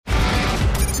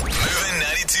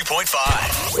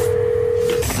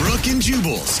92.5. Brooke and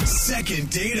Jubal's second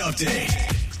date update.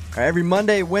 All right, every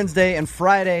Monday, Wednesday, and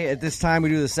Friday at this time, we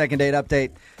do the second date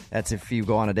update. That's if you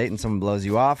go on a date and someone blows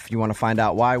you off. You want to find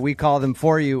out why. We call them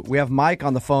for you. We have Mike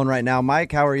on the phone right now.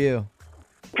 Mike, how are you?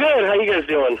 Good. How you guys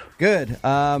doing? Good.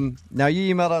 Now,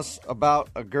 you emailed us about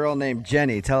a girl named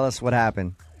Jenny. Tell us what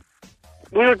happened.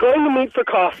 We were going to meet for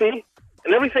coffee,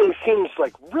 and everything seems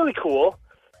like really cool.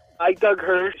 I dug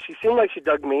her. She seemed like she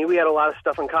dug me. We had a lot of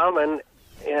stuff in common,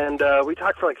 and we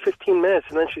talked for like 15 minutes,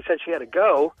 and then she said she had to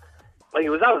go. Like,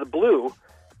 it was out of the blue,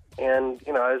 and,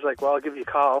 I was like, well, I'll give you a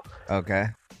call. Okay.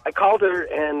 I called her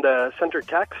and sent her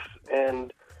texts,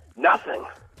 and nothing.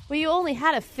 Well, you only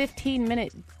had a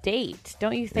 15-minute date.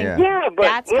 Don't you think Yeah, but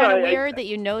that's kind of I- weird that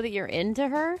you know that you're into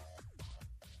her?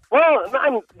 Well,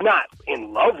 I'm not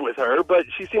in love with her, but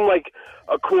she seemed like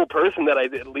a cool person that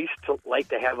I'd at least like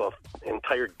to have an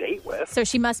entire date with. So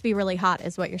she must be really hot,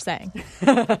 is what you're saying.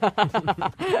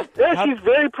 Yeah, she's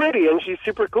very pretty, and she's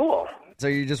super cool. So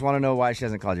you just want to know why she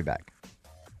hasn't called you back?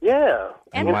 Yeah.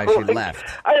 And why she left.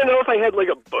 I don't know if I had like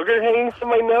a booger hanging from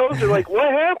my nose or like what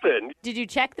happened. Did you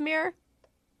check the mirror?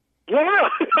 Yeah,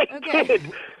 I Okay.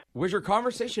 did. Was your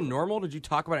conversation normal? Did you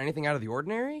talk about anything out of the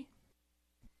ordinary?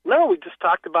 No, we just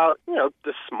talked about,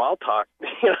 the small talk.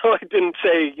 I didn't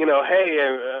say,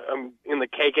 hey, I'm in the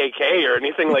KKK or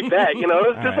anything like that. It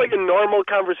was just like a normal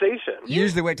conversation. You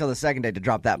usually wait till the second date to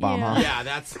drop that bomb, Yeah. huh? Yeah,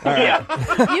 that's... Yeah.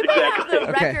 You may have the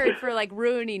Okay. record for,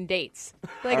 ruining dates.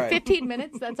 All right. 15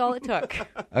 minutes, that's all it took.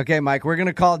 Okay, Mike, we're going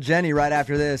to call Jenny right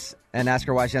after this and ask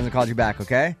her why she hasn't called you back,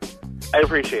 okay? I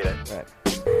appreciate it. All right.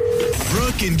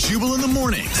 Brooke and Jubal in the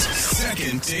mornings.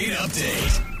 Second date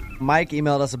update. Mike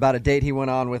emailed us about a date he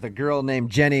went on with a girl named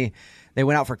Jenny. They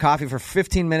went out for coffee for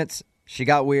 15 minutes. She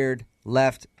got weird,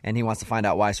 left, and he wants to find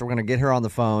out why. So we're going to get her on the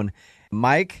phone.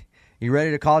 Mike, you ready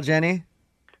to call Jenny?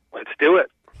 Let's do it.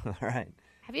 All right.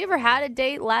 Have you ever had a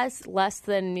date less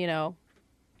than, a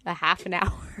half an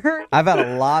hour? I've had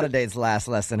a lot of dates last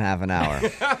less than half an hour,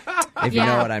 if you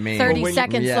know what I mean. 30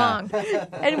 seconds yeah. long.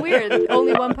 And weird,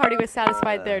 only one party was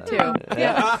satisfied there, too.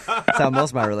 Yeah. That's how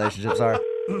most of my relationships are.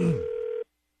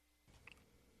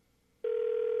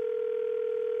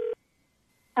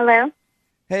 Hello?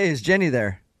 Hey, is Jenny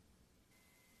there?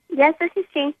 Yes, this is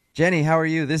she. Jenny, how are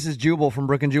you? This is Jubal from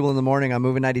Brooke and Jubal in the Morning. I'm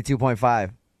moving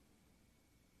 92.5.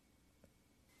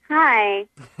 Hi.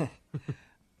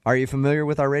 Are you familiar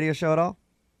with our radio show at all?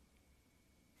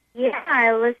 Yeah,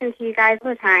 I listen to you guys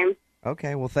all the time.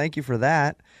 Okay, well, thank you for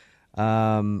that.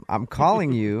 I'm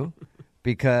calling you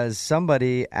because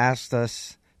somebody asked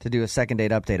us to do a second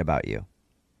date update about you.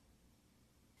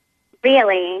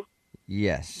 Really?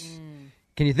 Yes.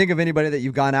 Can you think of anybody that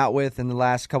you've gone out with in the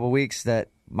last couple of weeks that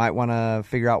might want to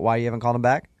figure out why you haven't called them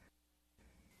back?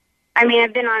 I mean,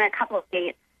 I've been on a couple of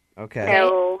dates, Okay.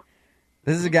 so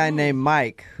This is a guy named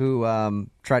Mike who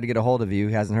tried to get a hold of you.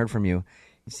 He hasn't heard from you.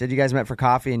 He said you guys met for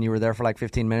coffee and you were there for like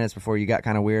 15 minutes before you got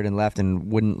kind of weird and left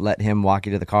and wouldn't let him walk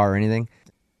you to the car or anything.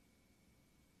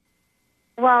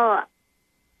 well,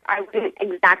 I wouldn't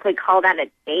exactly call that a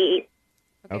date.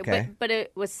 Okay. But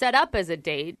it was set up as a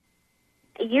date.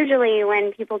 Usually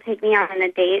when people take me out on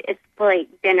a date, it's for like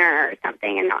dinner or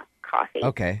something and not coffee.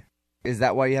 Okay. Is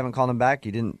that why you haven't called him back?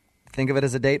 You didn't think of it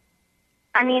as a date?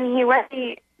 I mean, he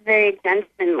wasn't very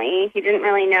gentlemanly. He didn't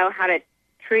really know how to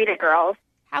treat a girl.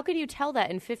 How could you tell that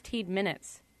in 15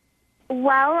 minutes?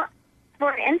 Well,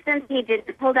 for instance, he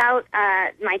didn't hold out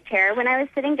my chair when I was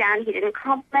sitting down. He didn't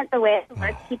compliment the way it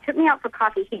looked. He took me out for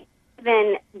coffee. He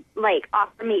even,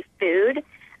 offered me food.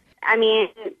 I mean,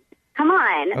 come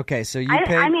on. Okay, so you I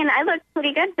paid. mean, I looked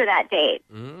pretty good for that date.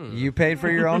 You paid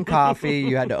for your own coffee.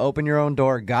 You had to open your own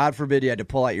door. God forbid you had to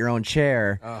pull out your own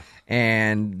chair.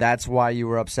 And that's why you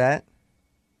were upset?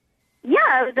 Yeah,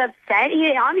 I was upset.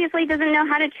 He obviously doesn't know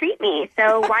how to treat me,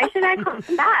 so why should I call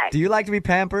him back? Do you like to be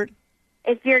pampered?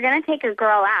 If you're going to take a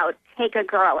girl out, take a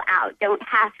girl out. Don't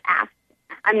half-ass.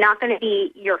 I'm not going to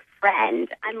be your friend.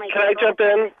 I'm like, Can I jump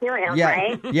in? Material, Yeah,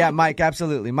 right? yeah, Mike,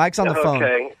 absolutely. Mike's on the phone.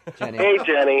 Okay. Jenny. Hey,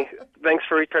 Jenny. Thanks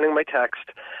for returning my text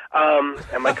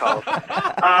and my calls.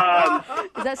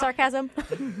 Is that sarcasm?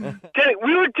 Jenny,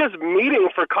 we were just meeting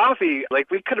for coffee.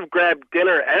 Like, we could have grabbed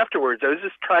dinner afterwards. I was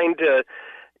just trying to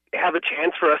have a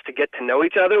chance for us to get to know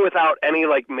each other without any,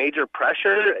 major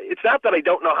pressure. It's not that I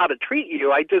don't know how to treat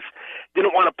you. I just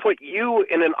didn't want to put you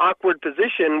in an awkward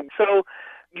position. So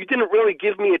you didn't really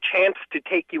give me a chance to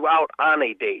take you out on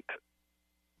a date.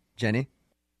 Jenny?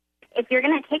 If you're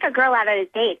going to take a girl out on a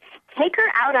date, take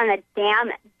her out on a damn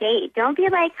date. Don't be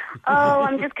like, oh,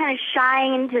 I'm just kind of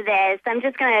shying into this. I'm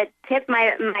just going to tip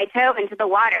my toe into the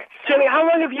water. Jenny, how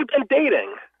long have you been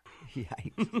dating?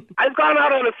 Yikes. I've gone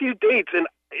out on a few dates, and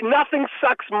nothing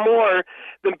sucks more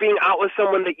than being out with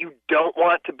someone that you don't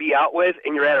want to be out with,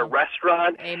 and you're at a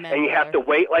restaurant, Amen, and you have to brother.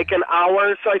 wait like an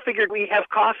hour. So I figured we have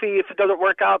coffee. If it doesn't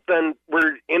work out, then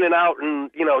we're in and out in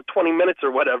 20 minutes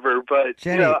or whatever. But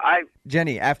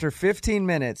Jenny, after 15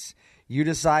 minutes, you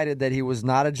decided that he was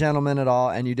not a gentleman at all,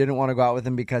 and you didn't want to go out with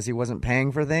him because he wasn't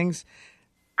paying for things.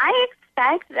 I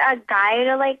expect a guy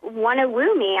to want to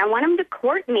woo me. I want him to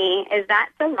court me. Is that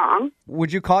so wrong?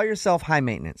 Would you call yourself high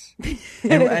maintenance?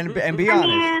 and be honest.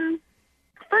 I mean,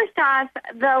 first off,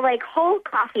 the whole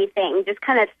coffee thing just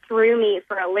kind of threw me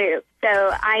for a loop. So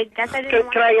I guess I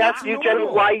didn't. Can I ask you, Jenny,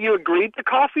 why you agreed to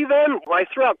coffee then? When I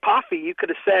threw out coffee, you could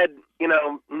have said,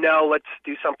 no, let's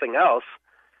do something else.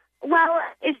 Well,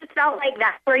 it just felt like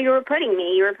that's where you were putting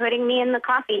me. You were putting me in the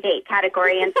coffee date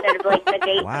category instead of the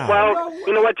date. Wow. Well,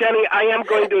 you know what, Jenny? I am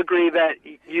going to agree that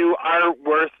you are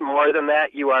worth more than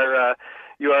that. You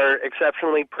are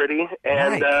exceptionally pretty,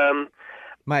 and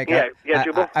Mike,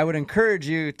 Jubal? I would encourage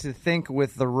you to think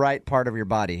with the right part of your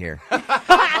body here, and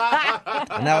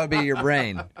that would be your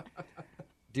brain.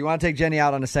 Do you want to take Jenny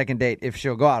out on a second date if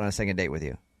she'll go out on a second date with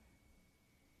you?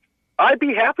 I'd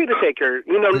be happy to take her.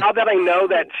 Now that I know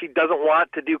that she doesn't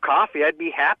want to do coffee, I'd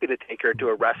be happy to take her to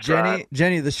a restaurant.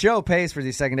 Jenny, the show pays for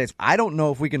these second dates. I don't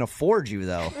know if we can afford you,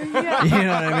 though. Yeah. You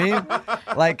know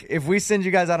what I mean? If we send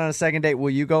you guys out on a second date, will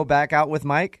you go back out with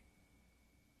Mike?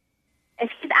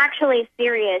 If he's actually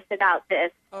serious about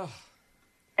this,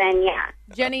 then yeah.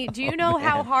 Jenny, do you know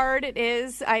how hard it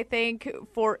is, I think,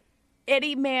 for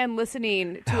any man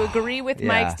listening to agree with Yeah.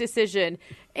 Mike's decision?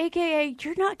 AKA,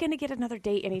 you're not going to get another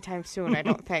date anytime soon, I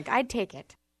don't think. I'd take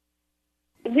it.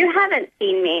 You haven't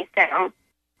seen me, so.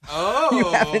 Oh, You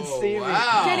haven't seen me.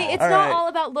 wow. Jenny, it's All not right. all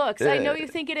about looks. I know you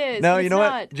think it is. No, but you it's know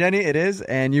not. what, Jenny, it is,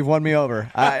 and you've won me over.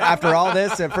 After all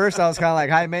this, at first I was kind of like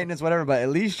high maintenance, whatever, but at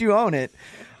least you own it.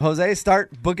 Jose,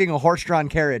 start booking a horse-drawn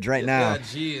carriage right now. Yeah,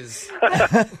 jeez.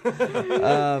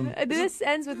 This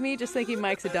ends with me just thinking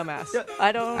Mike's a dumbass.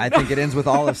 I think it ends with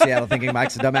all of Seattle thinking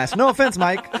Mike's a dumbass. No offense,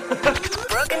 Mike.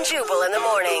 Brooke and Jubal in the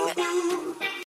morning.